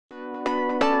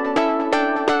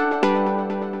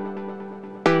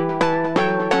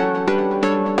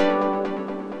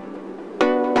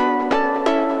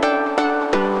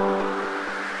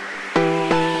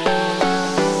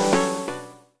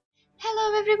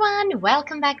everyone,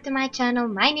 welcome back to my channel.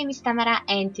 My name is Tamara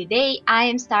and today I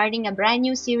am starting a brand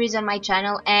new series on my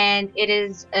channel, and it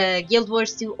is Guild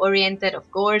Wars 2 oriented, of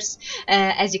course.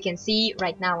 As you can see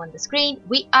right now on the screen,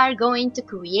 we are going to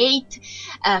create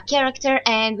a character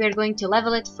and we're going to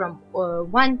level it from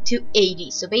 1 to 80.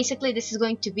 So basically this is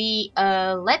going to be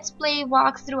a let's play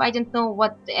walkthrough. I don't know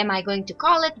what am I going to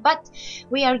call it, but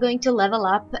we are going to level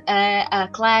up a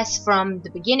class from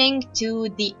the beginning to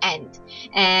the end,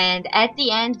 and at the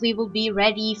end we will be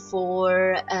ready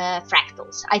for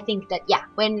fractals. I think that, yeah,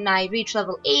 when I reach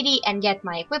level 80 and get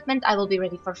my equipment, I will be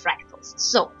ready for fractals.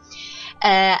 So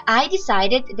I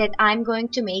decided that I'm going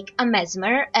to make a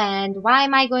Mesmer, and why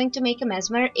am I going to make a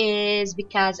Mesmer is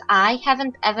because I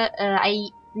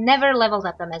never leveled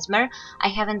up a Mesmer. I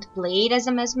haven't played as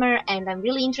a Mesmer, and I'm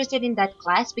really interested in that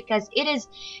class because it is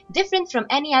different from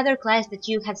any other class that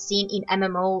you have seen in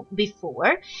MMO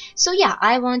before. So yeah,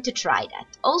 I want to try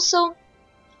that. Also,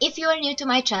 if you are new to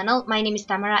my channel, my name is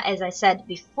Tamara, as I said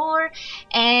before,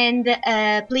 and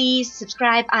please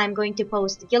subscribe. I'm going to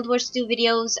post Guild Wars 2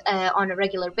 videos on a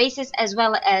regular basis, as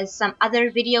well as some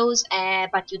other videos,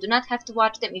 but you do not have to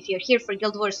watch them. If you're here for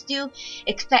Guild Wars 2,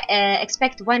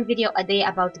 expect one video a day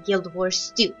about Guild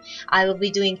Wars 2. I will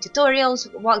be doing tutorials,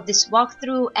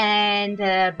 walkthrough, and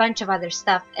a bunch of other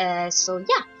stuff, so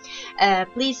yeah.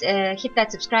 Please hit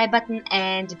that subscribe button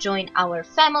and join our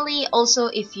family. Also,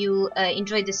 if you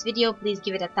enjoyed this video, please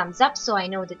give it a thumbs up so I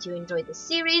know that you enjoyed the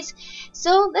series.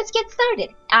 So let's get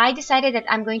started. I decided that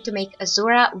I'm going to make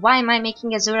Asura. Why am I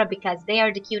making Asura? Because they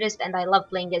are the cutest and I love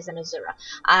playing as an Asura.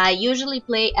 I usually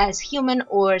play as human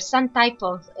or some type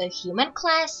of human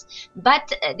class,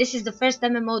 but this is the first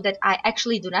MMO that I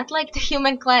actually do not like the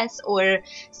human class or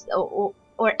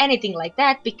anything like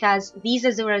that, because these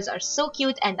Asuras are so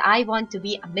cute and I want to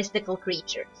be a mystical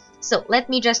creature. So let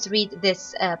me just read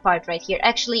this part right here.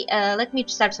 Actually, let me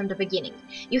start from the beginning.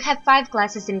 You have 5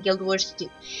 classes in Guild Wars 2.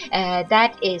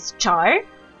 That is Char,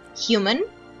 Human,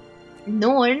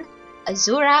 Norn,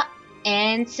 Asura,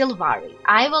 and Sylvari.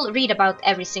 I will read about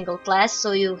every single class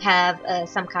so you have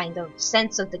some kind of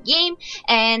sense of the game,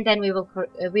 and then we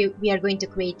are going to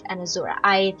create an Asura.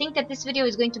 I think that this video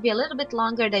is going to be a little bit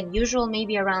longer than usual,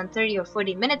 maybe around 30 or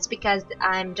 40 minutes, because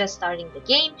I'm just starting the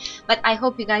game, but I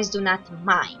hope you guys do not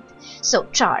mind. So,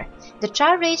 Char. The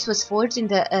Char race was forged in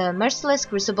the merciless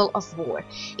crucible of war.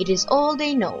 It is all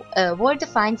they know. War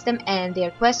defines them, and their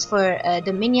quest for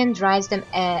dominion drives them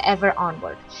ever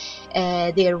onward.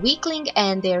 Their weakling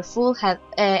and the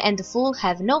fool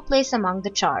have no place among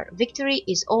the Char. Victory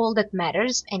is all that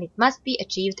matters, and it must be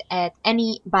achieved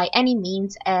by any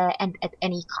means and at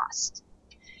any cost.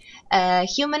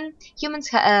 Humans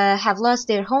have lost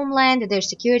their homeland, their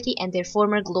security, and their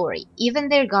former glory. Even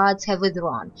their gods have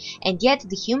withdrawn, and yet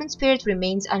the human spirit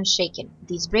remains unshaken.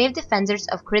 These brave defenders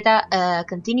of Krita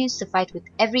continues to fight with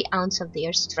every ounce of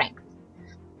their strength.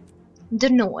 The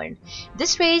Norn.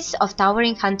 This race of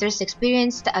towering hunters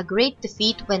experienced a great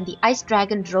defeat when the Ice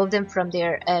Dragon drove them from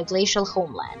their glacial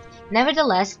homeland.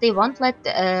 Nevertheless, they won't let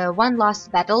one lost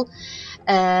battle,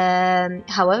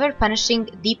 however punishing,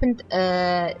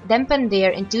 dampen their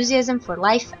enthusiasm for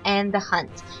life and the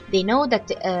hunt. They know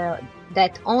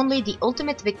that only the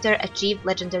ultimate victor achieved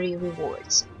legendary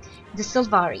rewards. The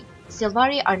Sylvari.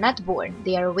 Sylvari are not born,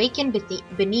 they are awakened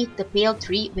beneath the pale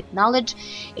tree with knowledge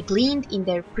gleaned in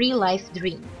their pre-life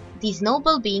dream. These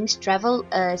noble beings travel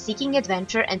seeking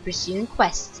adventure and pursuing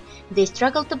quests. They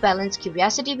struggle to balance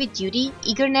curiosity with duty,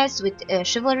 eagerness with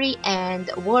chivalry, and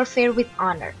warfare with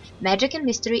honor. Magic and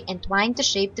mystery entwine to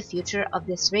shape the future of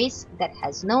this race that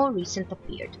has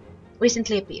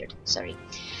recently appeared.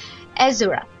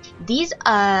 Asura. These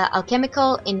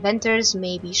alchemical inventors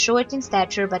may be short in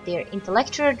stature, but they are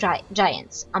intellectual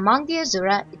giants. Among the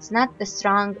Asura, it's not the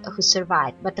strong who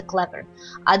survive, but the clever.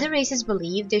 Other races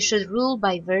believe they should rule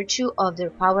by virtue of their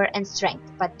power and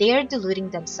strength, but they are deluding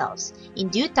themselves. In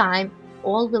due time,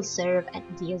 all will serve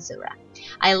the Asura.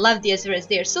 I love the Asuras.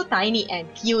 They are so tiny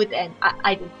and cute, and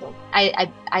I don't know.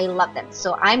 I love them.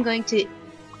 So I'm going to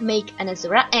make an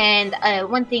Asura. And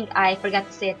one thing I forgot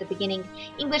to say at the beginning,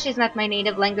 English is not my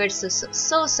native language,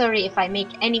 so sorry if I make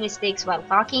any mistakes while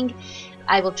talking.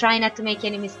 I will try not to make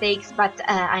any mistakes, but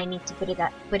I need to put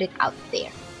it out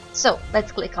there. So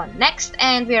let's click on next,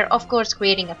 and we are of course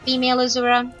creating a female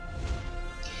Asura.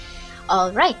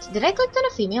 Alright, did I click on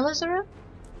a female Asura?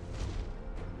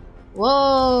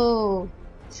 Whoa,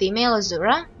 female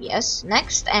Asura, yes,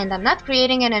 next. And I'm not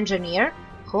creating an engineer.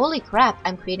 Holy crap,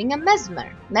 I'm creating a Mesmer.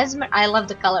 I love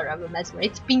the color of a Mesmer.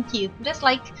 It's pinky, just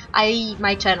like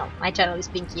my channel. My channel is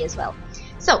pinky as well.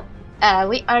 So,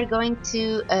 we are going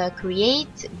to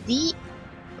create the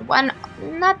one,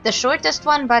 not the shortest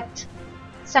one, but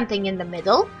something in the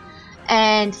middle.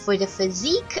 And for the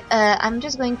physique, I'm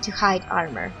just going to hide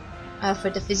armor. For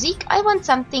the physique, I want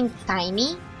something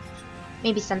tiny,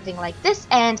 maybe something like this.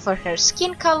 And for her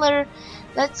skin color,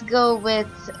 let's go with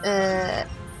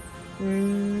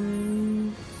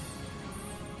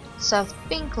soft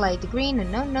pink, light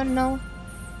green. No,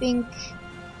 pink,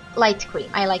 light cream.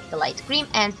 I like the light cream.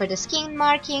 And for the skin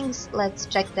markings, let's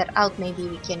check that out. Maybe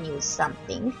we can use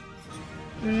something.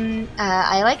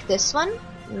 I like this one.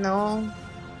 No,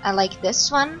 I like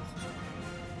this one.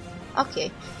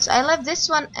 Okay, so I left this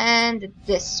one and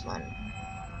this one.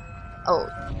 Oh,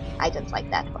 I don't like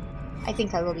that one. I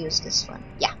think I will use this one.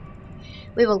 Yeah,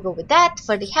 we will go with that.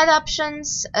 For the head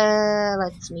options,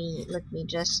 let me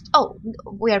just. Oh,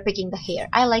 we are picking the hair.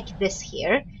 I like this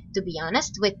hair, to be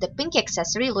honest, with the pink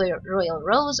accessory, Royal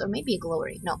Rose, or maybe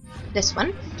Glory. No, this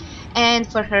one. And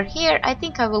for her hair, I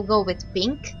think I will go with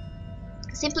pink,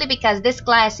 simply because this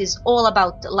class is all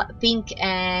about pink,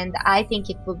 and I think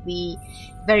it would be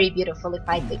very beautiful if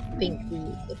I pick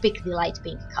the light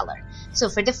pink color. So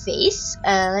for the face,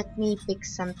 let me pick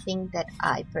something that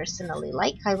I personally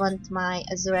like. I want my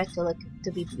Asura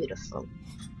to be beautiful.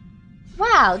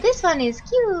 Wow, this one is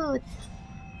cute.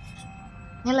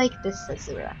 I like this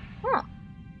Asura. Huh.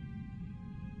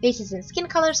 Faces and skin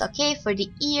colors. Okay, for the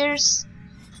ears,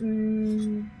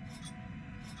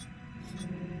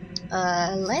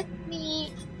 let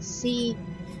me see.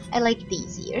 I like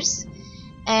these ears.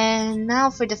 And now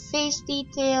for the face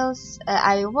details,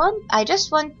 I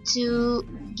just want to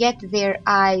get their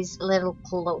eyes a little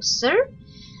closer.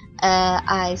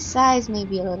 Eye size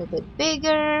maybe a little bit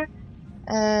bigger.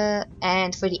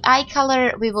 And for the eye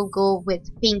color, we will go with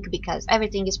pink because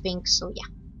everything is pink. So yeah.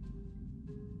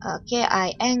 Okay,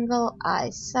 eye angle,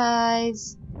 eye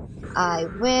size, eye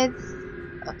width.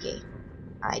 Okay.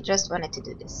 I just wanted to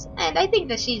do this, and I think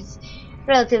that she's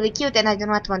relatively cute, and I do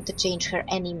not want to change her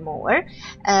anymore.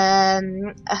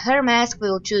 Her mask we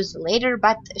will choose later,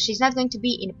 but she's not going to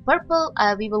be in purple.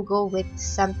 We will go with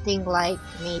something like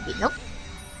maybe, nope.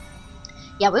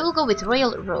 Yeah, we will go with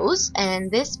Royal Rose, and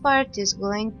this part is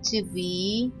going to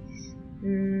be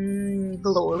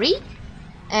Glory,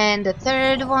 and the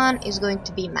third one is going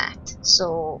to be Matte.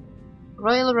 So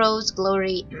Royal Rose,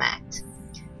 Glory, Matte.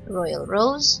 Royal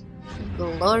Rose,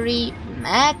 Glory,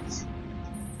 Matte,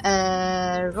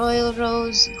 Royal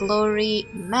Rose, Glory,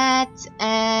 Matte,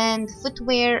 and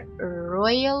footwear,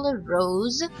 Royal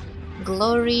Rose,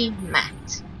 Glory,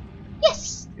 Matte.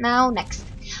 Yes! Now next.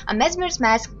 A Mesmer's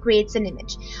mask creates an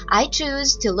image. I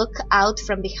choose to look out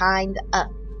from behind a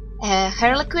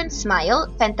Harlequin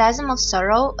smile, Phantasm of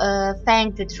sorrow,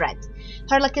 Fanged dread.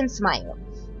 Harlequin smile.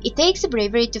 It takes a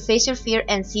bravery to face your fear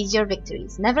and seize your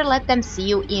victories. Never let them see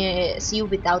you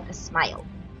without a smile.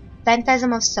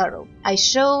 Phantasm of sorrow. I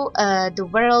show the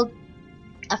world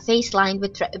a face lined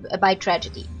with by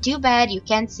tragedy. Too bad you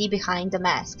can't see behind the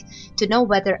mask to know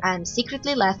whether I'm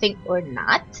secretly laughing or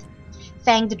not.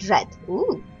 Fanged dread.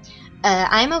 Ooh.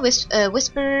 I'm a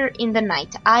whisperer in the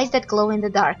night, eyes that glow in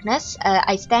the darkness.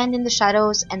 I stand in the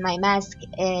shadows, and my mask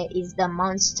is the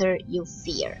monster you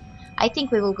fear. I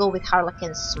think we will go with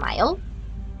Harlequin's smile.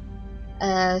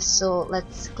 So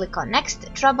let's click on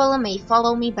next. Trouble may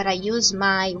follow me, but I use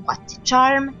my what?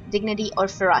 Charm, dignity, or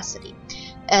ferocity.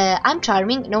 I'm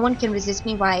charming. No one can resist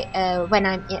me when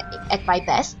I'm at my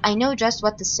best. I know just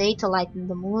what to say to lighten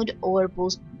the mood or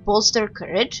bolster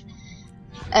courage.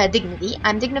 Dignity.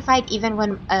 I'm dignified even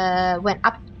when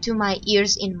up to my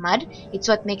ears in mud. It's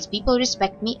what makes people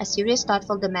respect me. A serious,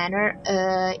 thoughtful demeanor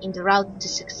in the route to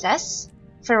success.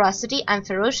 Ferocity. I'm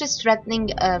ferocious. Threatening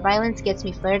violence gets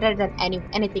me further than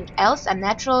anything else. I'm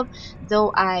natural,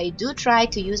 though I do try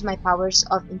to use my powers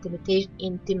of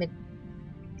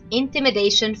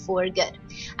intimidation for good.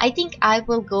 I think I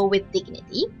will go with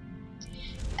dignity.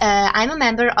 I'm a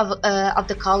member of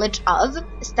the College of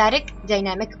Static,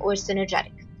 Dynamic, or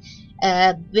Synergetic.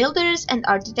 Builders and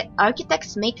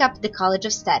architects make up the College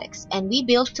of Statics, and we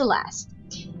build to last.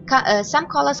 Some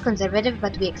call us conservative,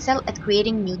 but we excel at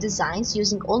creating new designs,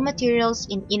 using old materials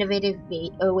in innovative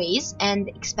ways, and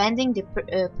expanding the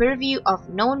purview of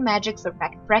known magic for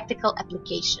practical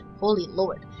application. Holy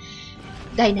Lord.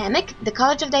 Dynamic. The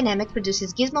College of Dynamic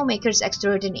produces gizmo makers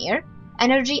extraordinaire.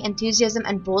 Energy, enthusiasm,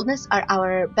 and boldness are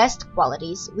our best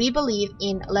qualities. We believe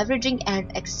in leveraging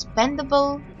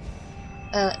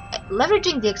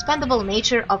the expendable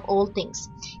nature of all things.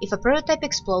 If a prototype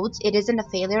explodes, it isn't a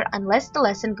failure unless the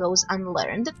lesson goes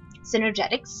unlearned.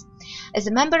 Synergetics. As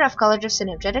a member of College of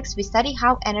Synergetics, we study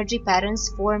how energy patterns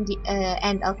form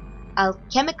and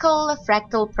alchemical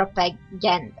fractal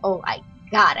propaganda. Oh my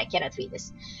god, I cannot read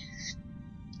this.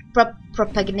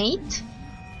 propagate.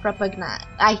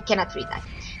 I cannot read that.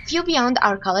 Few beyond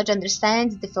our college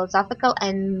understand the philosophical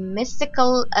and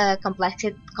mystical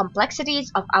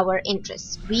complexities of our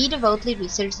interests. We devoutly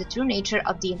research the true nature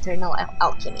of the internal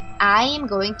alchemy. I am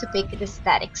going to pick the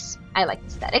statics. I like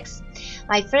the statics.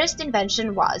 My first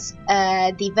invention was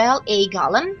the Vel A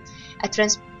Golem, a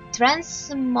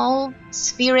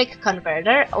transmospheric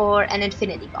converter, or an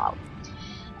infinity ball.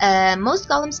 Most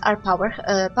golems are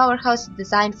powerhouse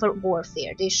designed for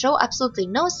warfare. They show absolutely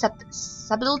no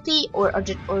subtlety or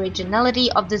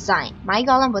originality of design. My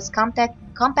golem was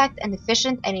compact and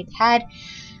efficient, and it had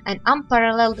an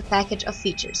unparalleled package of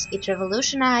features. It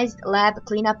revolutionized lab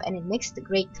cleanup, and it mixed a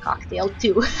great cocktail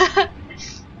too.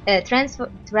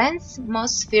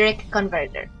 Transmospheric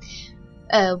converter.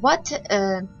 What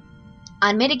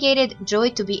unmitigated joy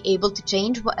to be able to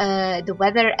change the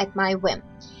weather at my whim.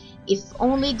 If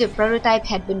only the prototype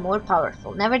had been more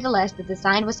powerful. Nevertheless, the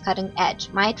design was cutting edge.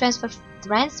 My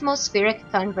transmospheric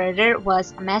converter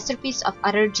was a masterpiece of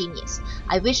utter genius.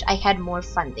 I wish I had more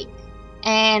funding.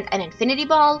 And an infinity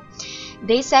ball?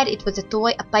 They said it was a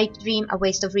toy, a pipe dream, a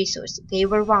waste of resources. They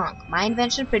were wrong. My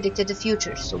invention predicted the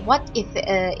future. So what if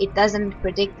it doesn't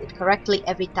predict it correctly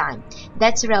every time?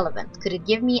 That's irrelevant. Could it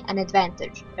give me an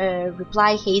advantage?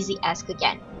 Reply Hazy ask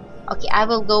again. Okay, I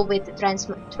will go with the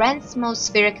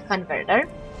transmospheric converter.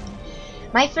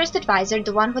 My first advisor,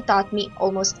 the one who taught me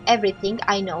almost everything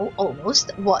I know,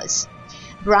 was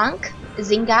Bronk,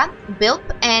 Zinga, Bilp,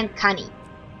 and Kani.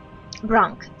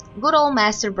 Bronk. Good old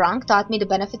Master Bronk taught me the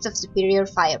benefits of superior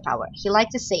firepower. He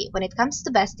liked to say, when it comes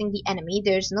to besting the enemy,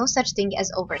 there's no such thing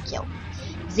as overkill.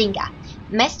 Zinga.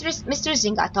 Mr.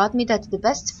 Zinga taught me that the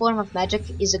best form of magic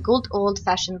is a good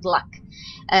old-fashioned luck.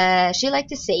 She liked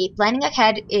to say, planning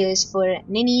ahead is for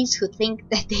ninnies who think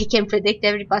that they can predict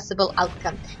every possible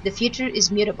outcome. The future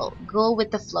is mutable. Go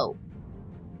with the flow.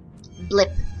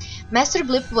 Blip. Master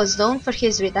Blip was known for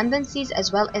his redundancies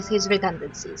as well as his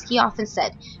redundancies. He often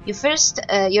said,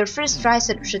 your first try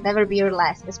should never be your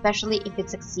last, especially if it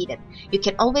succeeded. You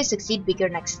can always succeed bigger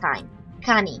next time.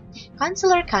 Kani.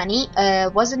 Consular Kani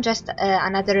wasn't just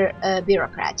another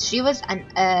bureaucrat. She was an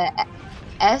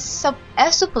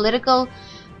asopolitical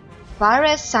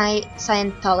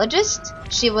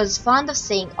Scientologist. She was fond of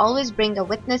saying, always bring a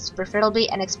witness, preferably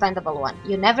an expendable one.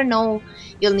 You never know,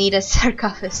 you'll need a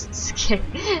sarcophagus.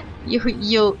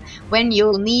 When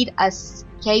you'll need a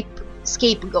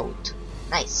scapegoat.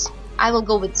 Nice. I will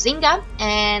go with Zinga,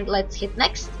 and let's hit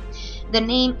next. The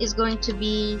name is going to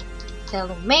be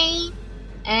Telomei,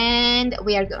 and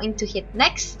we are going to hit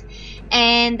next,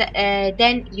 and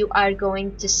then you are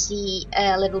going to see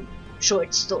a little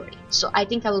short story. So I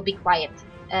think I will be quiet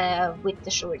with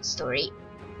the short story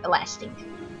lasting.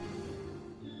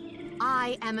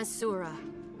 I am Asura.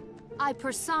 I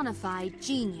personify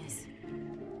genius.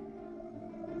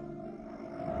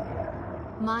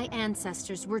 My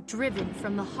ancestors were driven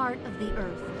from the heart of the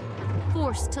earth,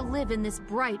 forced to live in this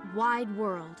bright, wide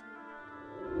world.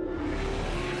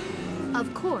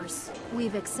 Of course,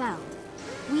 we've excelled.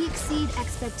 We exceed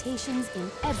expectations in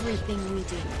everything we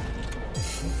do.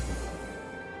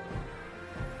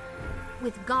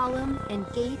 With Golem and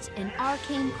Gate and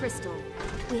Arcane Crystal,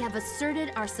 we have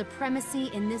asserted our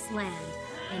supremacy in this land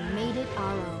and made it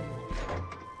our own.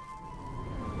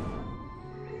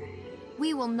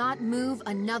 We will not move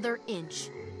another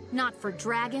inch. Not for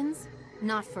dragons,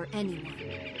 not for anyone.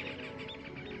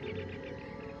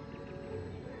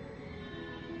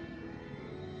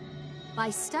 By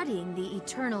studying the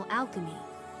eternal alchemy,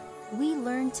 we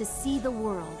learn to see the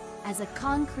world as a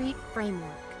concrete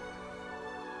framework.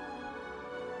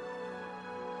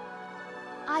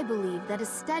 I believe that a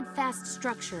steadfast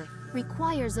structure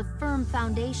requires a firm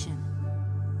foundation.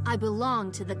 I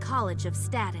belong to the College of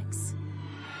Statics.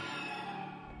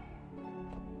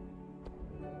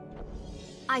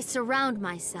 I surround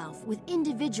myself with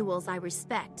individuals I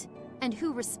respect and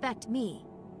who respect me.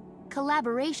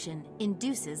 Collaboration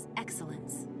induces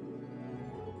excellence.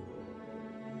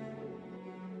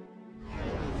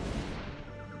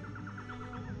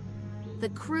 The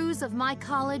crews of my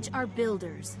college are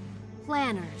builders,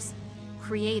 planners,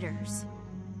 creators.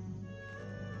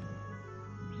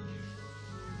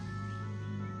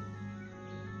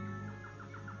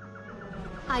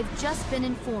 I've just been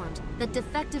informed that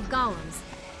defective golems,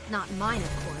 not mine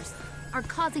of course, are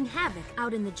causing havoc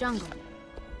out in the jungle.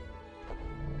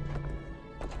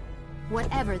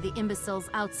 Whatever the imbeciles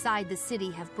outside the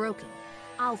city have broken,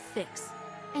 I'll fix,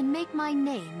 and make my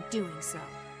name doing so.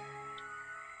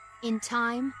 In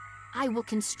time, I will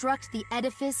construct the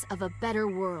edifice of a better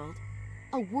world,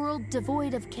 a world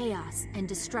devoid of chaos and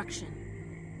destruction.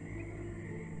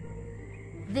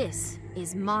 This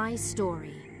is my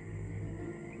story.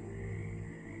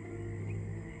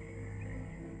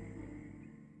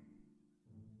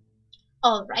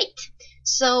 Alright,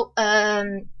 so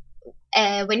when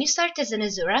you start as an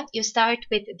Asura, you start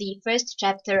with the first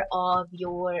chapter of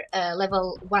your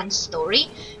level 1 story.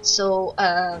 So,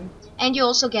 and you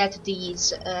also get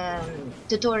these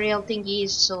tutorial thingies,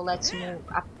 so let's move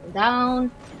up and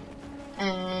down.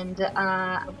 And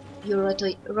you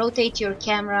rotate your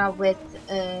camera with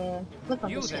click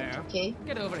on this hint, okay?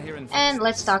 Get over here and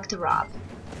let's talk to Rob.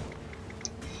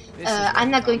 I'm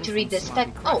not going to read this spec.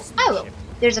 Oh, I will.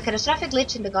 There's a catastrophic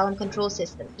glitch in the Golem control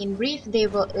system. In brief,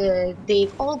 they've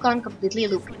all gone completely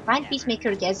loopy. Find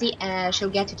Peacemaker Gezi, she'll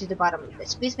get you to the bottom of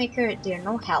this. Peacemaker, they're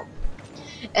no help.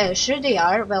 Sure they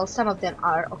are, well some of them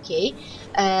are, okay.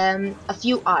 A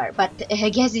few are, but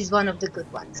Gezi is one of the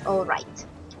good ones. Alright.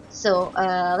 So,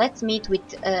 let's meet with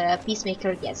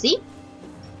Peacemaker Gezi.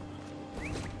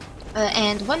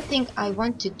 And one thing I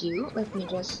want to do, let me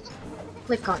just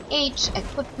click on H,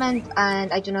 equipment,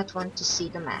 and I do not want to see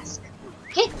the mask.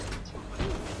 Okay,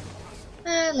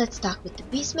 let's talk with the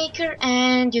Peacemaker,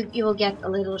 and you will get a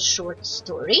little short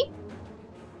story.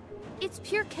 It's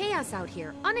pure chaos out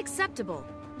here. Unacceptable.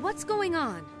 What's going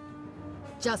on?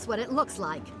 Just what it looks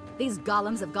like. These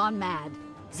golems have gone mad.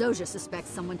 Zoja suspects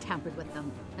someone tampered with them.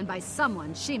 And by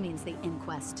someone, she means the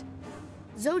inquest.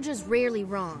 Zoja's rarely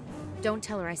wrong. Don't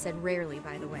tell her I said rarely,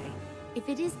 by the way. If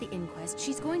it is the inquest,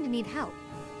 she's going to need help.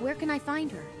 Where can I find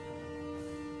her?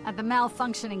 At the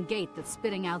malfunctioning gate that's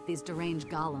spitting out these deranged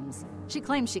golems. She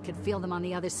claims she could feel them on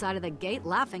the other side of the gate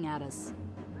laughing at us.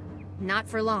 Not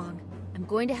for long. I'm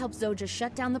going to help Zoja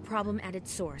shut down the problem at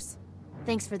its source.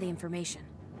 Thanks for the information.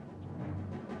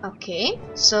 Okay,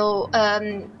 so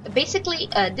basically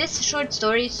this short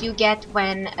stories you get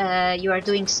when you are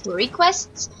doing story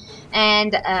quests,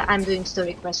 and I'm doing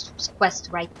story quest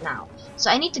right now.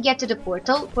 So I need to get to the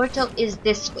portal. Portal is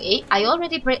this way. I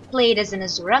already played as an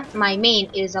Asura. My main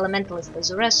is Elementalist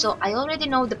Asura, so I already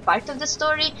know the part of the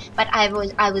story, but I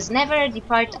was never the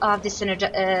part of the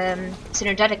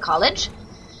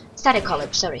Static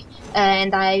College, sorry.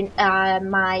 And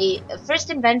my first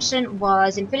invention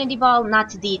was Infinity Ball,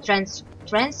 not the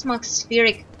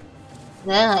transmospheric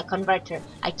converter.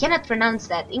 I cannot pronounce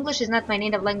that. English is not my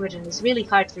native language, and it's really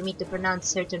hard for me to pronounce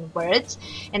certain words,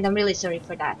 and I'm really sorry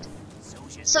for that.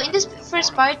 So in this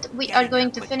first part, we are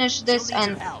going to finish this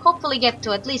and hopefully get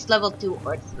to at least level 2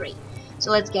 or 3. So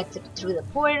let's get through the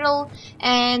portal,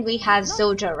 and we have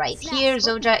Zoja right here.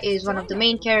 Zoja is one of the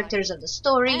main characters of the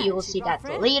story. You will see that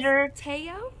later.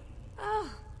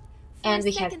 And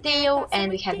we have Theo,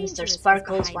 and we have Mr.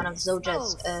 Sparkles, one of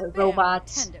Zoja's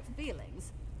robots.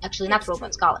 Actually, not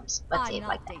robots, golems, but say it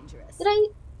like that. Did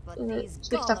I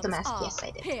switch off the mask? Yes, I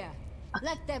did. Okay.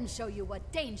 Let them show you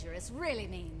what dangerous really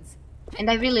means. And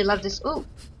I really love this. Oh,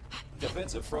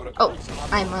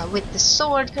 I'm with the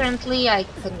sword currently. I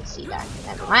couldn't see that.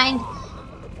 Never mind.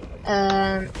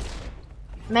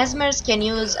 Mesmers can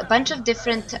use a bunch of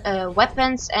different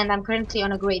weapons, and I'm currently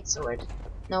on a great sword.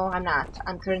 No, I'm not.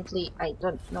 I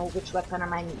don't know which weapon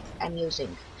I'm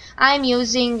using. I'm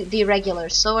using the regular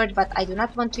sword, but I do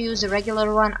not want to use the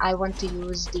regular one. I want to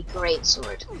use the great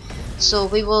sword. So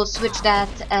we will switch that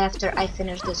after I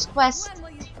finish this quest.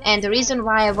 And the reason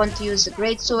why I want to use the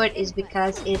great sword is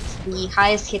because it's the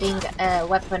highest hitting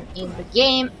weapon in the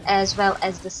game, as well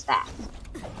as the staff.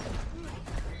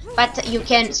 But you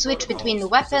can switch between the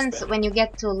weapons when you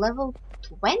get to level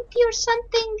 20 or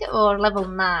something, or level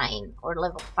 9 or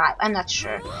level 5, I'm not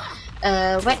sure.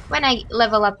 When I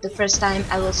level up the first time,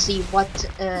 I will see what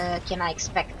can I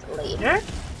expect later.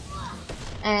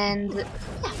 And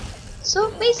yeah.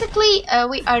 So basically,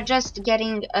 we are just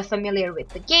getting familiar with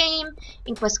the game.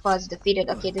 Inquest squad's defeated.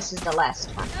 Okay, this is the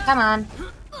last one. Come on.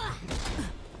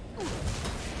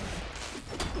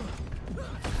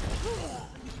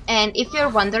 And if you're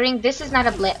wondering, this is not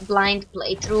a blind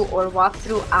playthrough or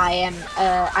walkthrough.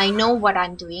 I know what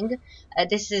I'm doing.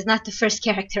 This is not the first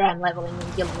character I'm leveling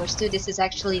in Guild Wars 2. This is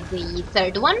actually the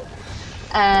third one.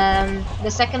 The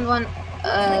second one,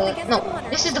 no,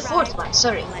 this is the fourth one.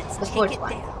 Sorry, the fourth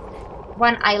one.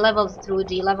 1 I leveled through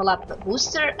the level up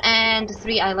booster, and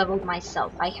 3 I leveled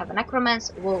myself. I have a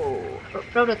necromancer. Whoa,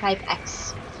 prototype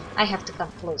X. I have to come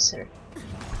closer.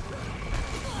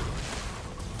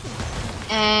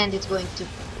 And it's going to,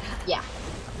 yeah,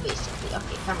 basically.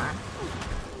 Okay, come on.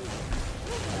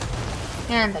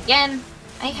 And again,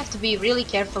 I have to be really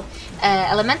careful.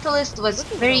 Elementalist was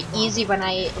very easy when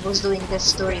I was doing this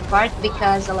story part,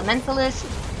 because Elementalist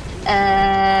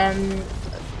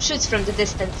shoots from the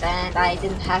distance, and I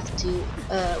didn't have to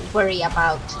worry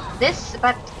about this.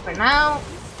 But for now,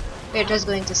 We're just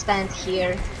going to stand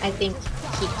here. I think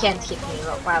he can't hit me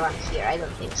while I'm here. I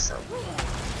don't think so.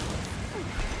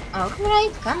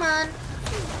 Alright, come on.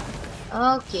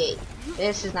 Okay,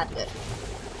 this is not good.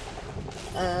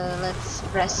 Let's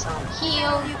press on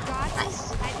heal.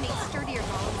 Nice.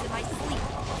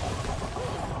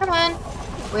 Come on.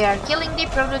 We are killing the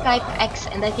prototype X,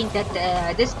 and I think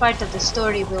that this part of the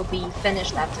story will be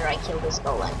finished after I kill this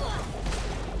golem.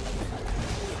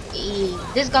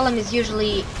 This golem is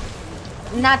usually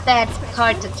not that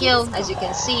hard to kill. As you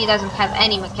can see, it doesn't have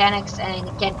any mechanics and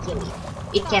it can't kill you.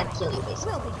 It can't kill you,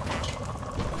 basically.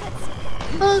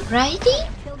 Alrighty.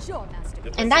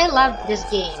 And I love this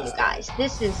game, you guys.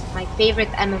 This is my favorite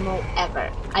MMO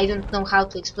ever. I don't know how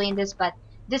to explain this, but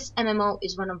this MMO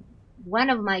is one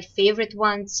of my favorite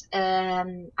ones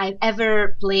I've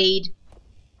ever played.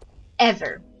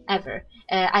 Ever.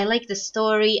 I like the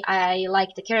story, I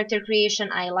like the character creation,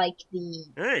 I like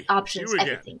the options,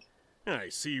 everything. I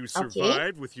see you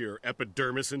survived with your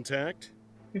epidermis intact.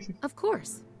 Of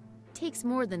course. Takes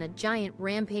more than a giant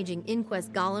rampaging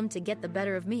inquest golem to get the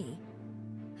better of me.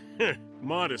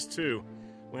 Modest, too.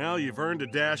 Well, you've earned a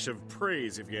dash of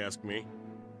praise, if you ask me.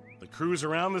 The crews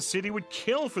around the city would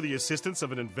kill for the assistance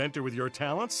of an inventor with your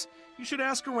talents. You should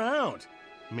ask around.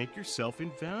 Make yourself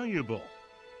invaluable.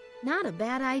 Not a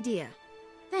bad idea.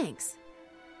 Thanks.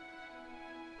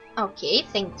 Okay,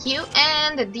 thank you.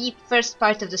 And the first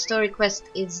part of the story quest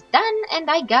is done, and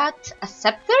I got a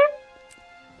scepter?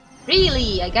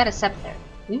 Really? I got a scepter.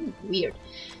 Ooh, weird.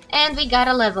 And we got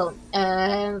a level.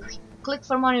 Click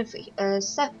for more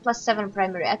plus 7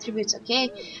 primary attributes, okay.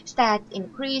 Stat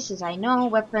increases, I know.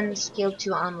 Weapon skill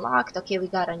 2 unlocked. Okay, we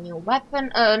got a new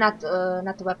weapon. Not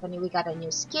a weapon, we got a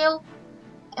new skill.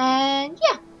 And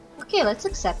yeah, okay, let's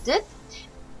accept it.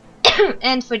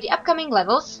 And for the upcoming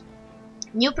levels,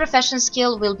 new profession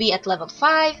skill will be at level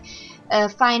 5.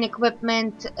 Fine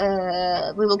equipment,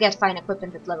 we will get fine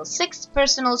equipment at level 6,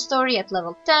 personal story at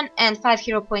level 10, and 5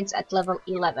 hero points at level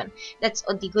 11. That's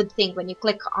the good thing. When you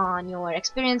click on your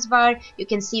experience bar, you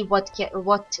can see what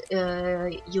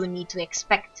you need to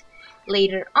expect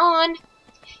later on.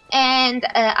 And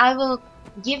I will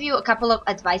give you a couple of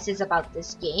advices about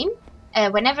this game.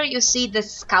 Whenever you see the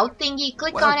scout thingy,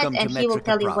 click on it and he will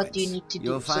tell you what you need to do.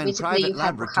 You'll so find basically private you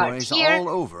have laboratories heart here, all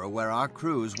over where our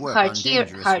crews work heart on here,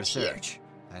 dangerous heart research.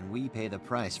 And we pay the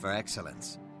price for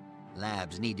excellence.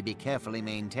 Labs need to be carefully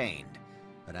maintained,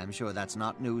 but I'm sure that's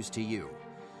not news to you.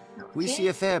 Okay. We see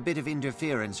a fair bit of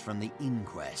interference from the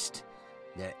inquest.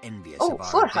 They're envious Oh, of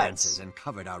 4 our advances hearts. and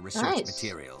covered our research Nice.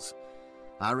 materials.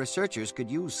 Our researchers could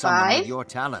use someone 5, with your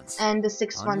talents. and the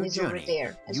 6th On one your is over journey,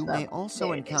 there as you well. may also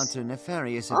There it is. encounter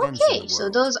nefarious events in the Okay, world. so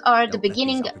those are the Don't let these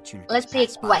beginning, opportunities let's say,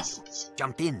 pass by you. quests.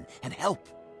 Jump in and help.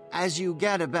 As you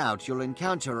gad about, you'll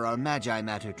encounter our Magi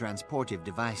Matter transportive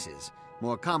devices,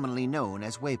 more commonly known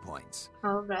as waypoints.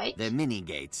 Alright. They're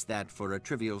mini-gates that, for a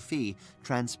trivial fee,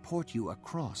 transport you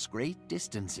across great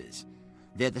distances.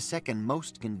 They're the second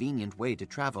most convenient way to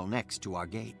travel next to our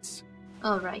gates.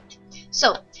 Alright.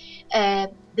 So,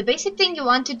 the basic thing you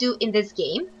want to do in this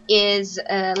game is,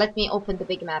 let me open the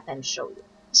big map and show you.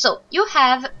 So, you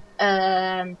have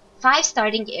 5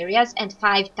 starting areas and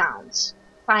 5 towns.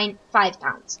 5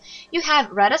 towns. You have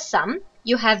Radasam,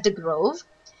 you have the Grove,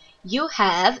 you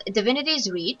have Divinity's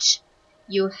Reach,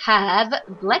 you have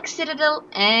Black Citadel,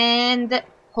 and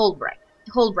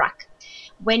Holbrook.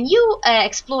 When you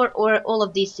explore all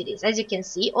of these cities, as you can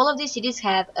see, all of these cities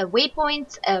have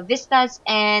waypoints, vistas,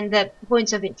 and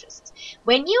points of interest.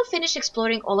 When you finish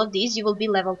exploring all of these, you will be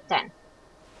level 10.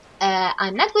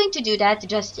 I'm not going to do that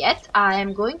just yet.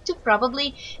 I'm going to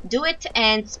probably do it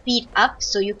and speed up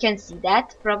so you can see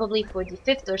that probably for the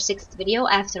 5th or 6th video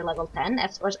after level 10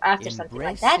 or after something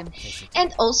like that. Simplicity.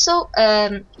 And also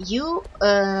you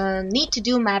need to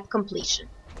do map completion.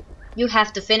 You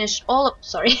have to finish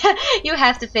you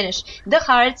have to finish the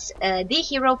hearts, the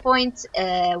hero points,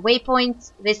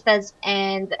 waypoints, vistas,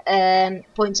 and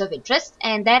points of interest,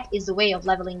 and that is the way of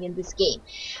leveling in this game.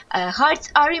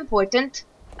 Hearts are important.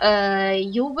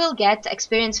 You will get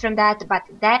experience from that, but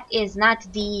that is not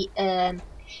the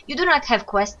you do not have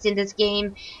quests in this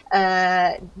game.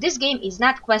 This game is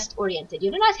not quest oriented.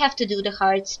 You do not have to do the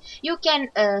hearts. You can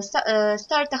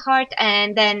start a heart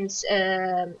and then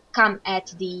come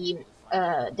at the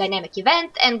dynamic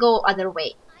event and go other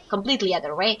way, completely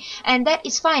other way, and that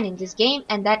is fine in this game,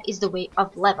 and that is the way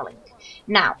of leveling.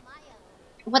 Now,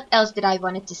 what else did I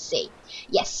wanted to say?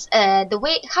 Yes,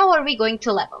 how are we going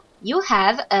to level? You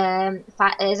have,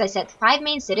 as I said, 5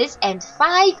 main cities and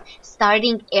 5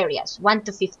 starting areas, 1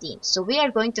 to 15. So we are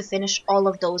going to finish all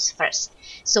of those first.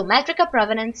 So Metrica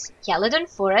Province, Caledon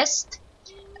Forest,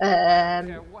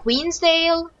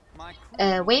 Queensdale,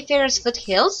 Wayfarer's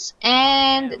Foothills,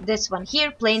 and this one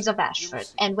here, Plains of Ashford.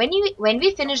 And when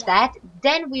we finish that,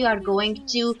 then we are going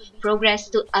to progress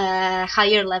to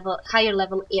higher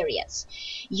level areas.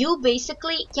 You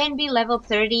basically can be level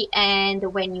 30,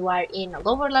 and when you are in a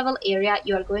lower level area,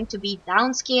 you are going to be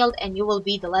downscaled, and you will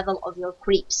be the level of your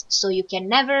creeps. So you can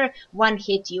never one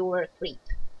hit your creep,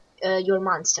 your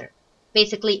monster.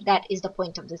 Basically, that is the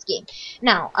point of this game.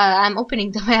 Now, I'm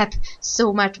opening the map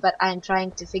so much, but I'm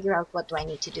trying to figure out what do I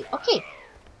need to do. Okay,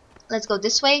 let's go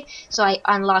this way. So I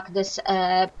unlock this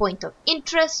point of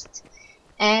interest,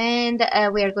 and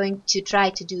we are going to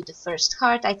try to do the first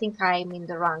heart. I think I'm in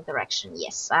the wrong direction.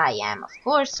 Yes, I am. Of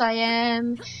course I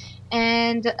am.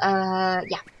 And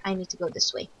yeah, I need to go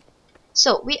this way.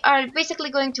 So we are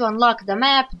basically going to unlock the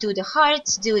map, do the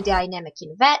hearts, do dynamic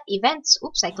events.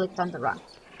 Oops, I clicked on the wrong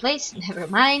place, never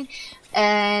mind.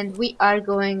 And we are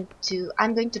going to,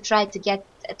 I'm going to try to get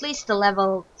at least a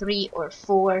level 3 or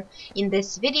 4 in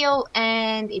this video,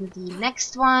 and in the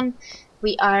next one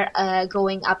we are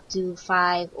going up to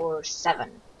 5 or 7,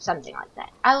 something like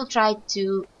that. I will try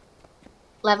to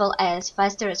level as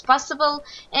faster as possible,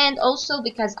 and also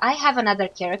because I have another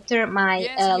character, my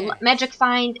magic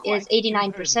find is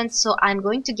 89%, so I'm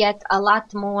going to get a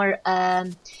lot more,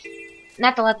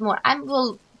 not a lot more,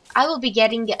 I will be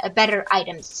getting better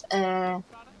items. I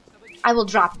will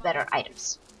drop better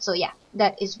items. So yeah,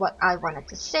 that is what I wanted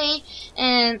to say.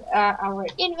 And our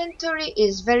inventory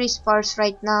is very sparse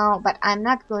right now, but I'm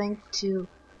not going to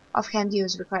offhand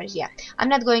use requires. Yeah, I'm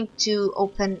not going to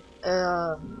open.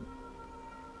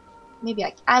 Maybe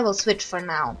I will switch for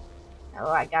now.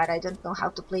 Oh my god, I don't know how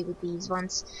to play with these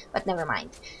ones, but never mind.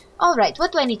 Alright,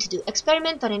 what do I need to do?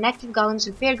 Experiment on inactive golems,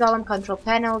 repair golem control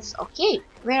panels. Okay,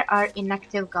 where are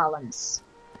inactive golems?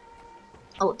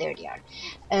 Oh, there they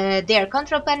are. They are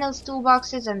control panels,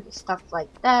 toolboxes, and stuff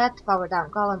like that. Power down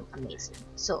golem, amazing.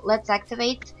 So let's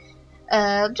activate.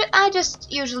 I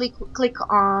just usually click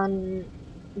on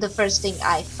the first thing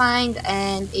I find,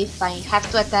 and if I have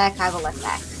to attack, I will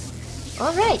attack.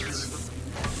 Alright.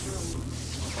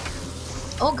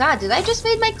 Oh god, did I just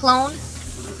made my clone?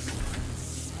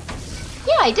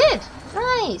 Yeah, I did!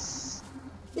 Nice!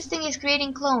 This thing is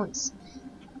creating clones.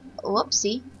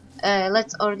 Whoopsie.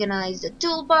 Let's organize the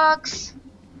toolbox.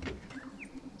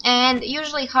 And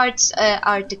usually hearts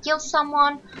are to kill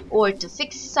someone, or to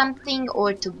fix something,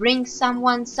 or to bring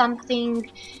someone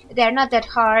something. They're not that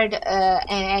hard,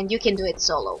 and you can do it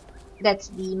solo. That's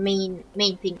the main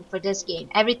thing for this game.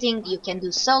 Everything you can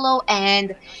do solo,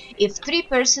 and if three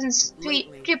persons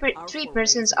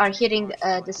are hitting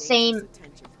the same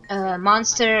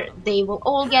monster, they will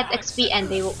all get XP and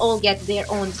they will all get their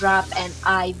own drop, and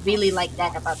I really like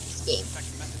that about this game.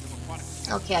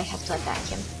 Okay, I have to attack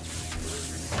him.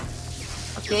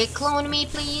 Okay, clone me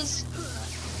please.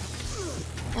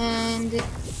 And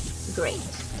great.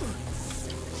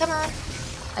 Come on.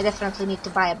 I definitely need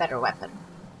to buy a better weapon.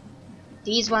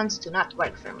 These ones do not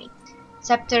work for me.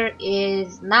 Scepter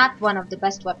is not one of the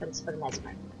best weapons for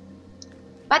Mesmer.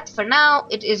 But for now,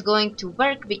 it is going to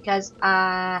work because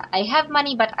I have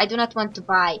money, but I do not want to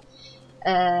buy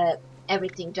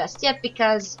everything just yet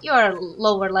because you are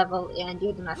lower level and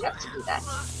you do not have to do that.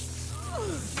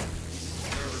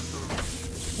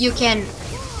 You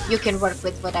can work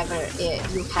with whatever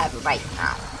you have right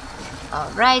now.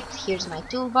 Alright, here's my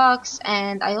toolbox,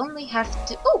 and I only have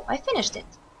to... Oh, I finished it.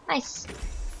 Nice.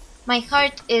 My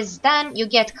heart is done. You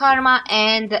get karma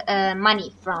and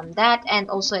money from that, and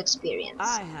also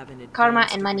experience. Karma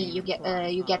and money you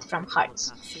get from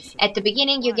hearts. At the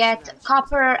beginning you get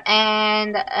copper,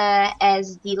 and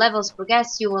as the levels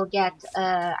progress you will get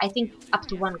I think up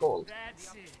to 1 gold.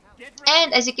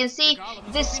 And as you can see,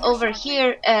 this over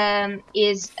here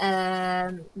is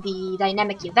the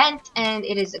dynamic event, and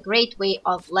it is a great way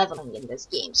of leveling in this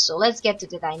game. So let's get to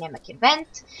the dynamic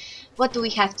event. What do we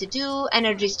have to do?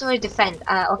 Energy storage, defend.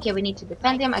 Okay, we need to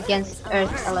defend him against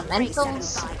earth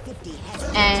elementals.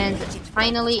 And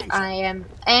finally I am...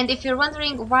 And if you're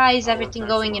wondering why is everything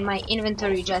going in my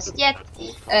inventory just yet,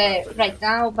 right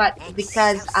now, but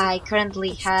because I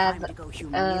currently have... let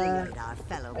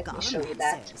me show you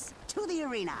that.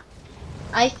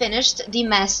 I finished the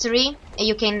mastery.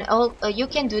 You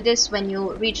can do this when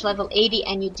you reach level 80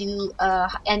 and you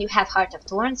have Heart of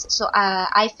Thorns. So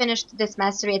I finished this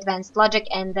mastery, advanced logic,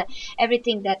 and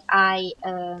everything that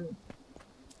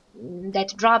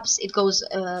that drops, it goes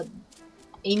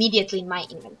immediately in my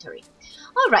inventory.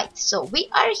 Alright, so we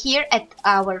are here at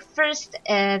our first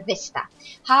vista.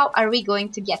 How are we going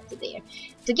to get to there?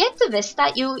 To get to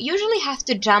Vista, you usually have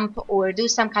to jump or do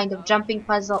some kind of jumping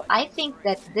puzzle. I think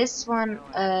that this one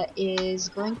is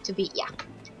going to be,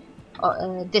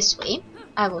 this way.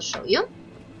 I will show you.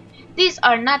 These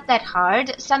are not that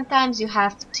hard. Sometimes you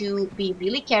have to be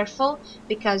really careful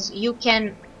because you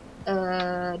can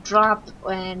drop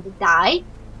and die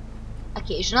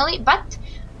occasionally, but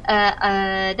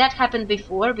that happened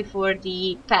before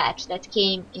the patch that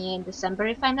came in December,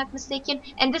 if I'm not mistaken.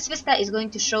 And this vista is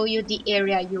going to show you the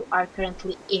area you are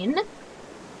currently in,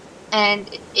 and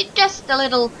it just a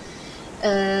little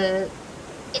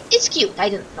it's cute, I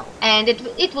don't know, and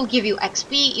it will give you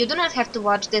XP. You do not have to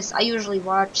watch this. I usually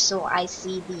watch so I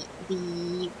see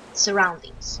the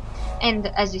surroundings, and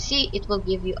as you see, it will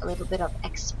give you a little bit of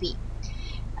XP.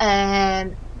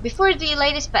 Before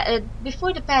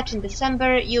the patch in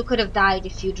December, you could have died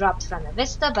if you dropped from a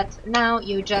vista, but now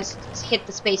you just hit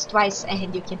the space twice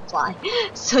and you can fly,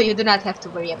 so you do not have to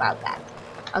worry about that.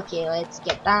 Okay, let's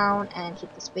get down and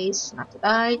hit the space not to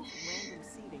die.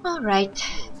 Alright,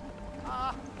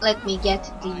 let me get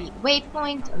the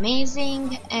waypoint.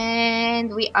 Amazing.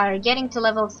 And we are getting to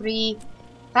level 3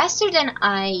 faster than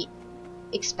I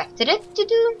expected it to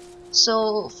do.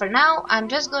 So for now, I'm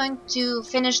just going to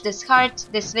finish this heart,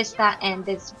 this vista, and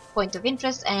this point of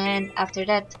interest, and after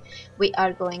that we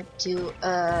are going to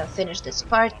finish this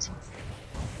part.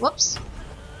 Whoops.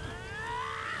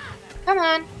 Come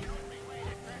on.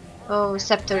 Oh,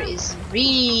 Scepter is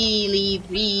really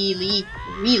weak.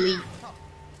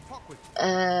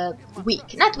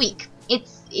 Not weak.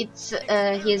 It's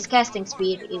his casting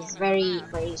speed is very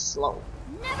slow.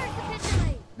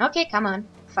 Okay, come on.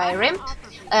 Fire Imp.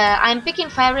 I'm picking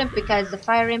Fire Imp because the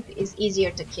Fire Imp is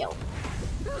easier to kill.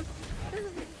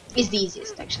 Is the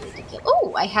easiest actually to kill.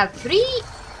 Oh, I have 3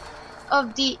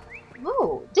 of the...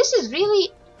 Whoa, this is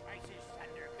really...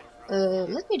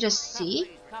 let me just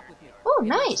see. Oh,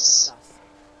 nice.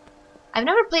 I've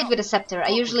never played with a Scepter. I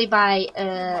usually buy...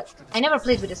 I never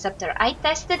played with a Scepter. I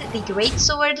tested the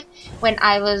Greatsword when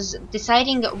I was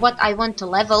deciding what I want to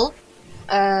level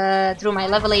through my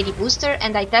level 80 booster,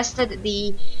 and I tested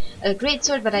the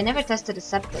Greatsword, but I never tested a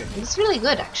Scepter. It's really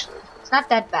good actually. It's not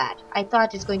that bad. I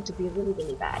thought it's going to be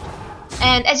really bad.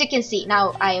 And as you can see,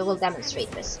 now I will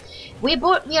demonstrate this. We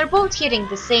are both hitting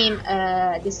the same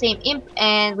imp,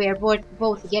 and we are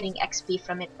both getting XP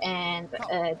from it and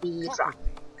the drop,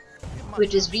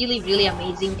 which is really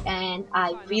amazing, and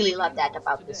I really love that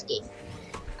about this game.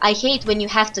 I hate when you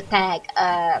have to tag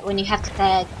a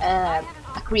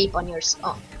creep on your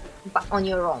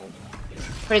own.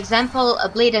 For example, a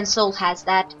Blade and Soul has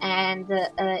that, and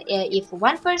if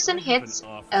one person hits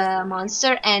a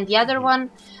monster and the other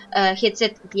one hits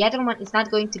it, the other one is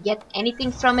not going to get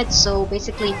anything from it. So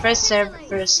basically, first serve,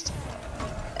 first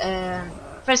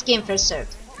game, first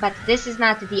served. But this is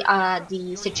not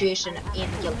the situation in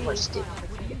Guild Wars 2.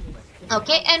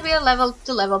 Okay, and we are leveled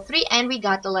to level 3, and we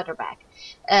got the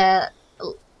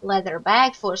leather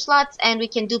bag, 4 slots, and we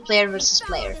can do player versus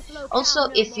player. Also,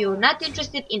 if you're not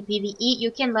interested in PvE, you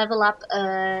can level up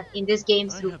in this game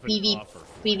through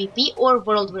PvP or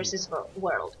world versus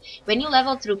world. When you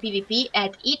level through PvP,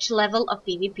 at each level of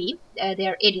PvP,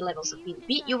 there are 80 levels of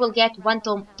PvP, you will get 1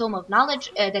 tome of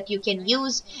knowledge that you can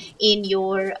use in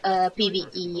your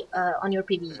PvE, on your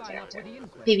PvE character,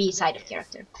 PvE side of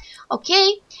character.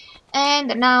 Okay,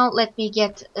 and now let me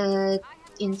get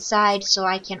inside so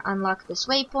I can unlock this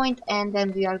waypoint, and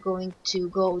then we are going to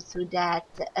go through that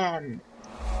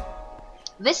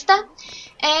vista,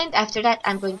 and after that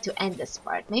I'm going to end this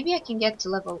part. Maybe I can get to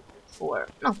level 4.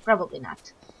 No, probably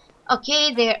not.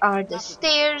 Okay, there are the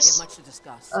stairs.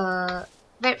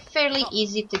 Fairly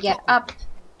easy to get up.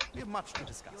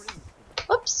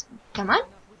 Oops, come on.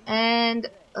 And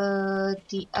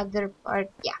the other part,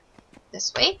 yeah,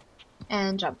 this way,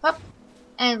 and jump up.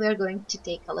 And we're going to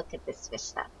take a look at this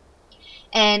vista.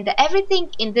 And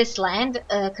everything in this land,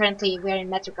 currently we're in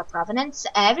Metrica Province,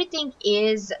 everything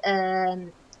is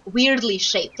weirdly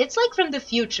shaped. It's like from the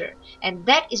future, and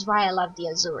that is why I love the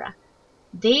Asura.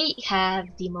 They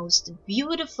have the most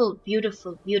beautiful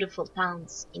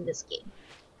towns in this game.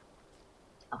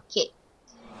 Okay,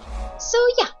 so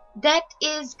yeah, that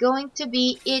is going to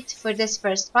be it for this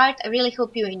first part. I really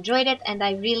hope you enjoyed it, and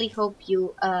I really hope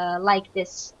you like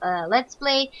this let's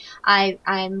play.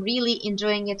 I'm really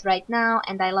enjoying it right now,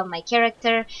 and I love my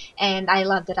character, and I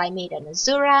love that I made an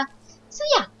Asura. So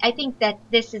yeah, I think that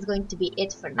this is going to be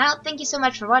it for now. Thank you so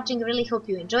much for watching. Really hope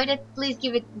you enjoyed it. Please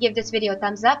give this video a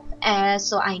thumbs up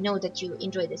so I know that you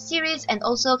enjoyed this series, and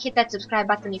also hit that subscribe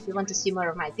button if you want to see more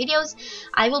of my videos.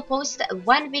 I will post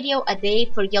one video a day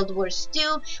for Guild Wars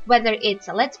 2, whether it's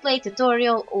a let's play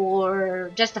tutorial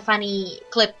or just a funny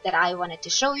clip that I wanted to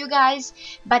show you guys,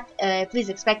 but please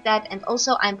expect that. And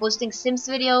also I'm posting Sims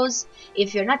videos.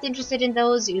 If you're not interested in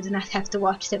those, you do not have to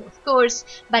watch them, of course,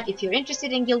 but if you're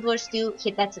interested in Guild Wars 2,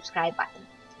 hit that subscribe button.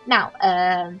 Now,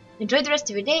 enjoy the rest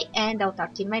of your day, and I'll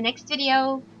talk to you in my next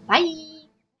video. Bye!